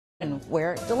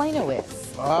where Delano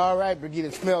is. All right, Brigitte,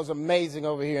 it smells amazing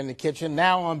over here in the kitchen.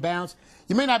 Now on Bounce,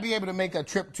 you may not be able to make a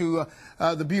trip to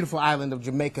the beautiful island of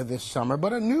Jamaica this summer,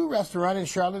 but a new restaurant in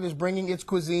Charlotte is bringing its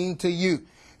cuisine to you.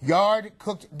 Yard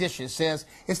Cooked Dishes says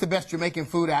it's the best Jamaican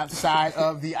food outside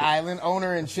of the island.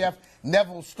 Owner and chef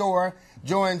Neville Storr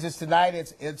joins us tonight.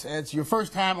 It's your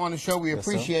first time on the show. We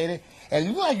appreciate it. And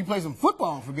you look like you play some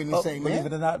football, for goodness sake, man. Believe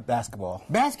it or not, basketball.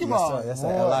 Basketball? Yes, sir.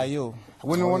 Yes, sir. LIU. I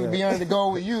wouldn't want to be under the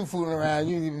goal with you fooling around.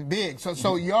 You're big.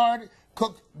 So Yard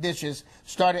Cooked Dishes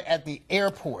started at the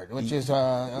airport, which is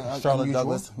Charlotte unusual.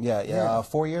 Douglas. Yeah.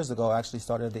 4 years ago, I actually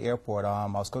started at the airport. I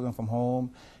was cooking from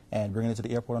home and bringing it to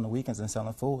the airport on the weekends and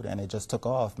selling food, and it just took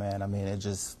off, man. I mean, it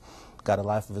just got a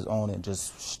life of its own. It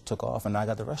just took off, and now I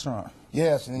got the restaurant.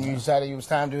 Yes, and then you decided it was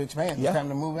time to expand. It was time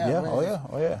to move out. Yeah, right?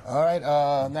 oh yeah. All right,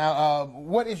 now,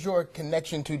 what is your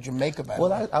connection to Jamaica, by the way?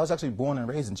 Well, I was actually born and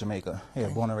raised in Jamaica. Yeah,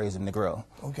 born and raised in Negril.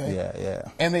 Okay. Yeah.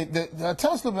 And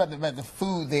tell us a little bit about the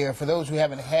food there. For those who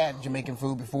haven't had Jamaican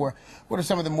food before, what are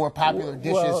some of the more popular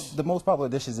dishes? Well, the most popular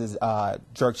dishes is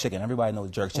jerk chicken. Everybody knows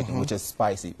jerk chicken, which is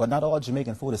spicy. But not all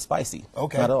Jamaican food is spicy.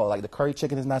 Okay. Not all. Like the curry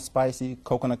chicken is not spicy.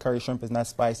 Coconut curry shrimp is not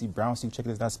spicy. Brown stew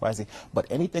chicken is not spicy. But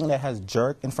anything that has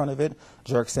jerk in front of it,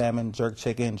 jerk salmon, jerk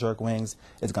chicken, jerk wings,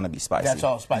 is going to be spicy. That's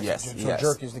all spicy. Yes. So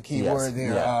jerk is the key word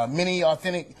there. Yeah. Many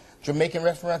authentic Jamaican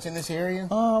restaurants in this area?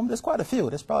 There's quite a few.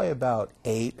 There's probably about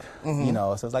 8, you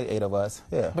know, so it's like 8 of us.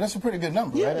 Yeah. But that's a pretty good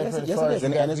number, yeah, right? Yes, it is.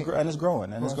 And it's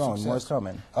growing. And it's growing. More is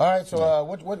coming. All right, so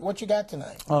what you got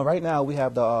tonight? Right now we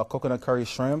have the coconut curry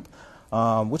shrimp,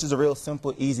 which is a real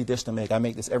simple, easy dish to make. I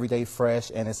make this every day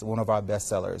fresh, and it's one of our best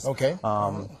sellers. Okay.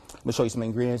 Let me show you some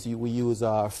ingredients. We use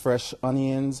fresh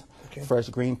onions, fresh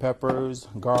green peppers,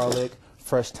 garlic,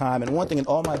 fresh thyme. And one thing, in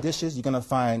all my dishes, you're going to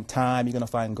find thyme, you're going to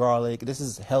find garlic. This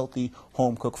is healthy,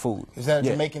 home-cooked food. Is that a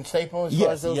Jamaican staple as far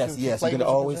as those yes. You're going to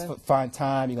always find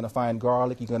thyme, you're going to find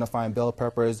garlic, you're going to find bell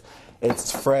peppers.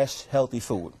 It's fresh, healthy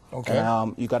food. Okay.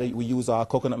 And, we use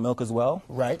coconut milk as well.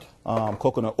 Right.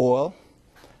 Coconut oil,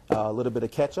 a little bit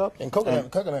of ketchup. And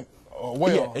coconut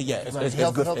oil. Yeah, it's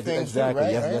good. Exactly.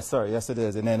 Right? Yes, sir. Yes, it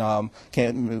is. And then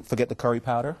can't forget the curry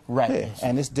powder. Right. Yeah.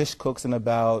 And this dish cooks in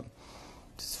about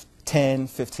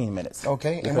 10-15 minutes.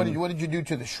 Okay. And what did you do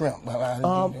to the shrimp?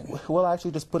 Well, I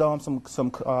actually just put on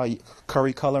some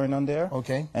curry coloring on there.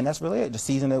 Okay. And that's really it. Just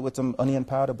season it with some onion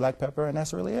powder, black pepper, and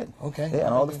that's really it. Okay. Yeah,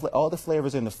 and all the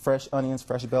flavors in the fresh onions,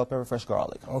 fresh bell pepper, fresh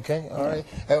garlic. Okay. All right.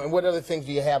 And what other things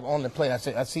do you have on the plate?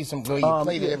 I see some where you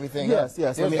plated everything. Yes.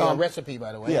 There's a recipe,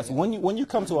 by the way. Yes. When you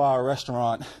come to our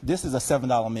restaurant, this is a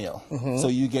 $7 meal. So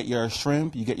you get your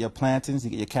shrimp, you get your plantains, you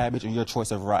get your cabbage, and your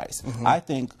choice of rice. I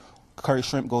think curry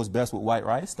shrimp goes best with white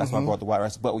rice. That's why I brought the white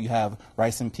rice. But you have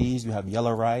rice and peas, you have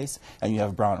yellow rice, and you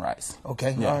have brown rice.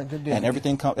 Okay. Yeah. All right, good deal.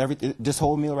 And this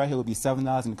whole meal right here would be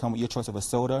 $7, and come with your choice of a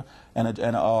soda and a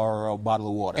bottle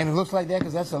of water. And it looks like that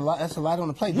because that's a lot on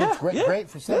the plate. Yeah, great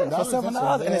for $7. Yeah, for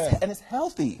 $7, and it's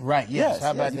healthy. Right. Yes.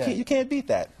 How about that? You can't beat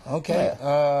that. Okay.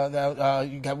 Yeah. Now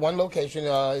you got one location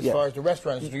as far as the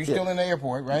restaurant. You're still in the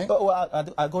airport, right? Well,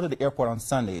 I go to the airport on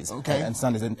Sundays. Okay. And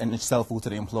Sundays and sell food to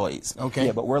the employees. Okay.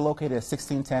 Yeah, but we're located at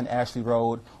 1610 Ashley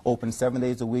Road, open 7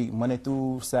 days a week, Monday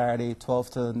through Saturday,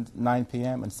 12 to 9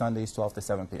 p.m., and Sundays, 12 to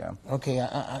 7 p.m. Okay,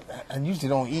 I usually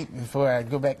don't eat before I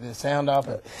go back to the sound off.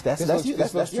 That's yours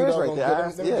right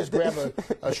there. Let me just grab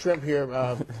a shrimp here.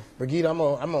 Brigitte, I'm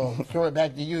gonna throw it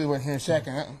back to you in a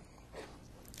second.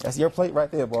 That's your plate right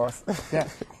there, boss. Yeah.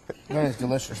 Man, it's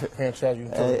delicious. And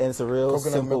it's a real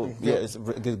simple, it's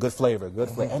good flavor,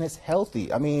 and it's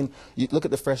healthy. I mean, you look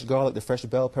at the fresh garlic, the fresh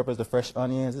bell peppers, the fresh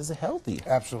onions. It's healthy.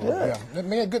 Absolutely. Yeah.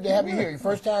 Man, good to have you here. Your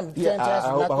first time, fantastic.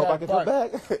 I hope I can come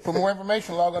back. For more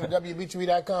information, log on to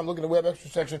WBTV.com. Look at the web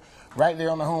extra section right there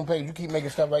on the homepage. You keep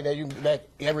making stuff like that. You can be back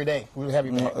every day. We'll have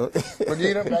you back.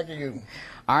 Brigitte, back to you.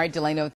 All right, Delano.